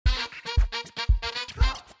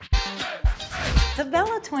The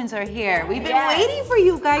Bella twins are here. We've been waiting for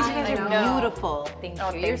you guys. You guys are beautiful. Thank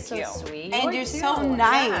you. You're so sweet. And you're so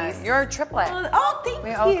nice. Yeah, you're a triplet. Oh, thank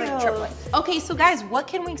We all you. look like triplets. Okay, so guys, what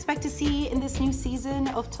can we expect to see in this new season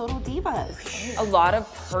of Total Divas? A lot of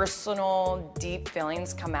personal, deep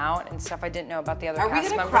feelings come out and stuff I didn't know about the other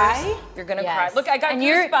cast gonna members. cry? You're gonna cry. Look, I got and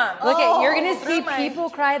goosebumps. You're gonna see people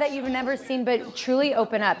cry that you've never seen, but truly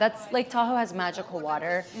open up. That's Lake Tahoe has magical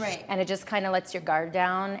water, right? And it just kind of lets your guard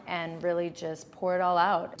down and really just pour it all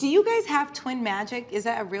out. Do you guys have twin magic? Is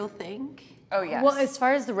that a real thing? Oh yes. Well, as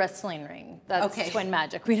far as the wrestling ring, that's twin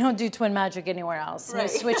magic. We don't do twin magic anywhere else. Right. No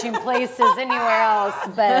switching places anywhere else.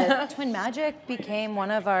 But twin magic became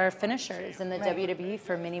one of our finishers in the WWE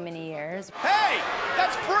for many, many years. Hey,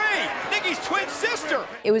 that's Brie, Nikki's twin sister.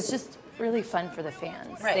 It was just really fun for the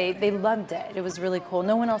fans. Right. They loved it. It was really cool.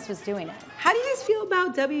 No one else was doing it. How do you guys feel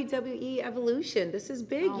about WWE Evolution? This is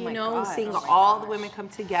big, my you know, God. seeing all the women come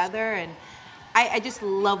together, and I just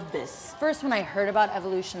love this. First, when I heard about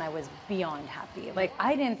Evolution, I was beyond happy. Like,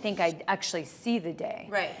 I didn't think I'd actually see the day.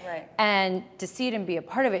 Right. And to see it and be a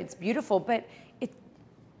part of it, it's beautiful, but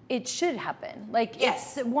it should happen. Like,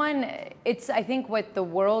 it's I think what the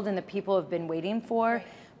world and the people have been waiting for. Right.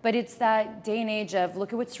 But it's that day and age of,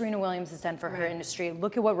 look at what Serena Williams has done for her industry.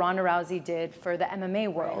 Look at what Ronda Rousey did for the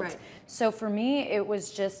MMA world. Right. So for me, it was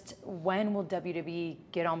just, when will WWE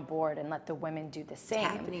get on board and let the women do the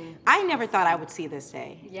same? I never thought I would see this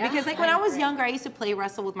day. Yeah, because like when I was younger, I used to play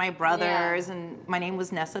wrestle with my brothers, and my name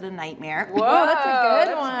was Nessa the Nightmare. Whoa, that's a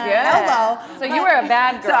good one. Hello. So you were a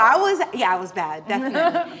bad girl. So I was bad,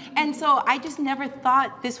 definitely. And so I just never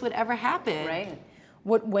thought this would ever happen. Right.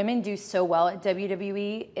 What women do so well at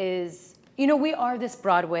WWE is, you know, we are this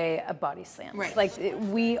Broadway of body slams. Right. Like,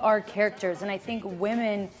 we are characters, and I think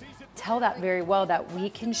women tell that very well, that we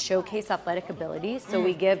can showcase athletic ability. So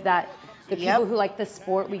we give that, the people who like the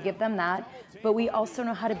sport, we give them that. But we also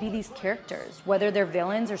know how to be these characters, whether they're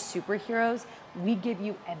villains or superheroes. We give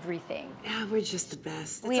you everything. Yeah, we're just the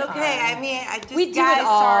best. We it's okay. are. I mean, I just, We do guys, it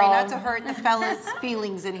all. sorry not to hurt the fellas'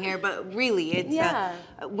 feelings in here, but really, it's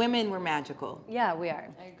women were magical. Yeah, we are.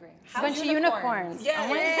 I agree. A bunch of unicorns.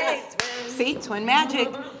 Yeah. See, twin magic.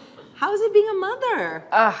 How's it being a mother?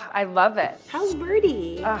 I love it. How's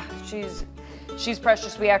Birdie? She's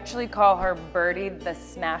precious. We actually call her Birdie the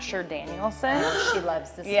Smasher Danielson. She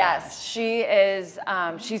loves the Yes, she is.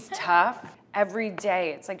 She's tough. Every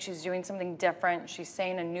day, it's like she's doing something different. She's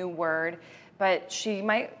saying a new word, but she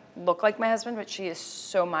might look like my husband, but she is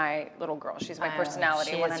so my little girl. She's my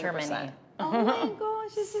personality. She 100%. is her mini. Oh my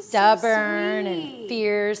gosh, this is Stubborn so and sweet.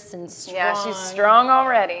 fierce and strong. Yeah, she's strong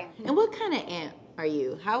already. And what kind of aunt are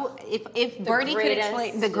you? How, if Birdie could greatest.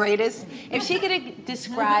 explain, the greatest, if she could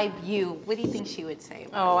describe you, what do you think she would say?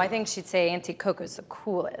 Oh, I think she'd say Auntie Coco's the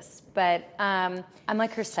coolest. But I'm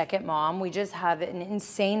like her second mom. We just have an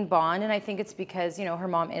insane bond, and I think it's because, you know, her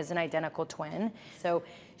mom is an identical twin. So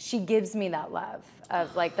she gives me that love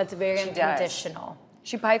of, like, that's very unconditional.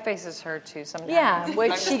 She pie faces her too sometimes. Yeah,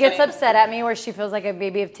 which she gets upset at me, where she feels like a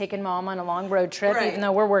baby have taken mom on a long road trip, even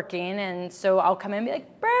though we're working. And so I'll come in and be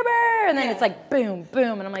like, Berber, and then it's like boom,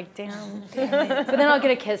 boom, and I'm like, damn. But then I'll get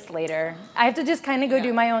a kiss later. I have to just kind of go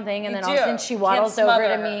do my own thing, and then all of a sudden she waddles over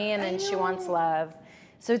to me, and then she wants love.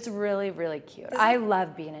 So it's really, really cute. I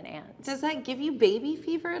love being an aunt. Does that give you baby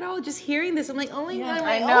fever at all? Just hearing this, I'm like, oh my God,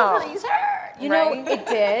 I my know. ovaries hurt. You know, it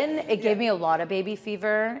did. It gave me a lot of baby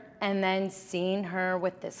fever. And then seeing her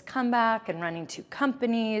with this comeback and running 2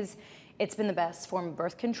 companies, it's been the best form of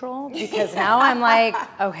birth control, because now I'm like,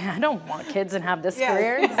 okay, I don't want kids and have this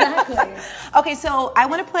career. Exactly. Okay, so I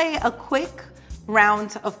want to play a quick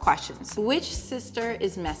round of questions. Which sister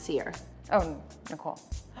is messier? Oh, Nicole.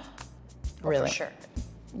 Really? For sure.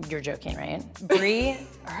 You're joking, right? Brie,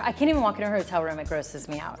 I can't even walk into her hotel room. It grosses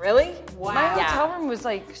me out. Really? Wow. My Yeah. hotel room was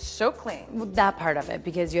like so clean. That part of it,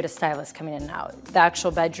 because you had a stylist coming in and out. The actual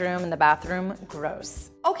bedroom and the bathroom,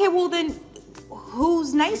 gross. Okay, well then,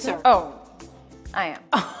 who's nicer? Oh, I am.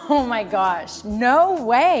 Oh my gosh, no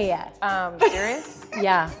way. Serious?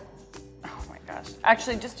 Yeah. Oh my gosh.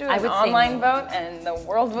 Actually, just do I an would say online no. vote and the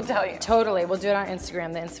world will tell you. Totally, we'll do it on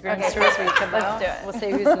Instagram. The Instagram Okay. stories where you can Let's vote. do it. We'll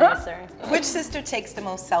say who's nicer. Which sister takes the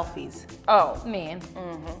most selfies? Oh. Me.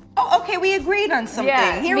 Oh, okay, we agreed on something.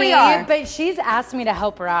 Yeah, Here Me, we are. but she's asked me to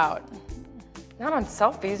help her out. Not on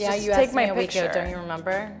selfies. Yeah, just you take asked my me a week picture. ago, don't you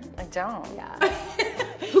remember? I don't. Yeah.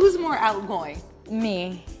 Who's more outgoing?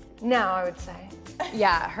 Me. No, I would say.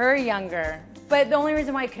 Yeah, her younger. But the only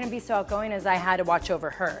reason why I couldn't be so outgoing is I had to watch over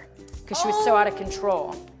her, because she was so out of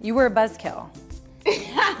control. You were a buzzkill.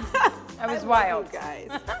 I was wild. Guys.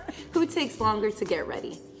 Who takes longer to get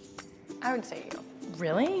ready? I would say you.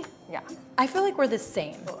 Really? Yeah. I feel like we're the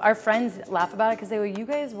same. Our friends laugh about it because they go, you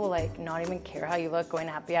guys will like not even care how you look going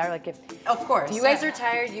to happy hour. Like if Of course. you guys are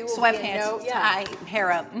tired, you will Sweatpants, tie,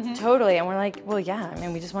 hair up. Totally, and we're like, well, yeah, I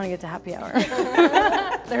mean, we just want to get to happy hour.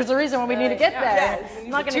 There's a reason why we need to get there. I'm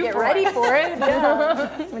not going to get ready for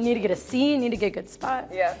it. We need to get a scene, need to get a good spot.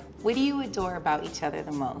 Yeah. What do you adore about each other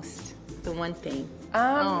the most? The one thing.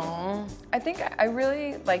 I think I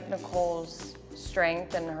really like Nicole's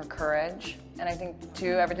strength and her courage. And I think,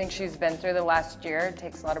 too, everything she's been through the last year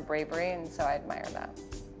takes a lot of bravery, and so I admire that.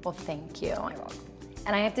 Well, thank you.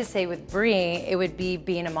 And I have to say with Brie, it would be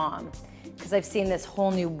being a mom. Because I've seen this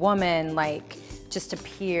whole new woman, like, just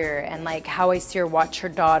appear, and like how I see her watch her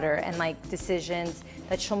daughter, and like decisions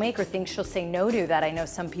that she'll make or things she'll say no to that I know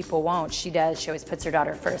some people won't. She does. She always puts her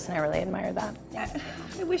daughter first, and I really admire that.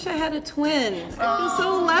 I wish I had a twin. I feel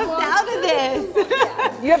so left out of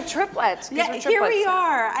this. You have triplets. Yeah, here we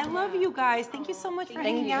are. I love you guys. Thank you so much for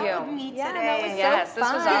hanging out with me today. That was so Yes, this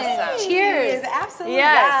was fun. awesome. Cheers. Absolutely.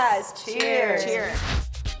 Yes. Cheers. Cheers.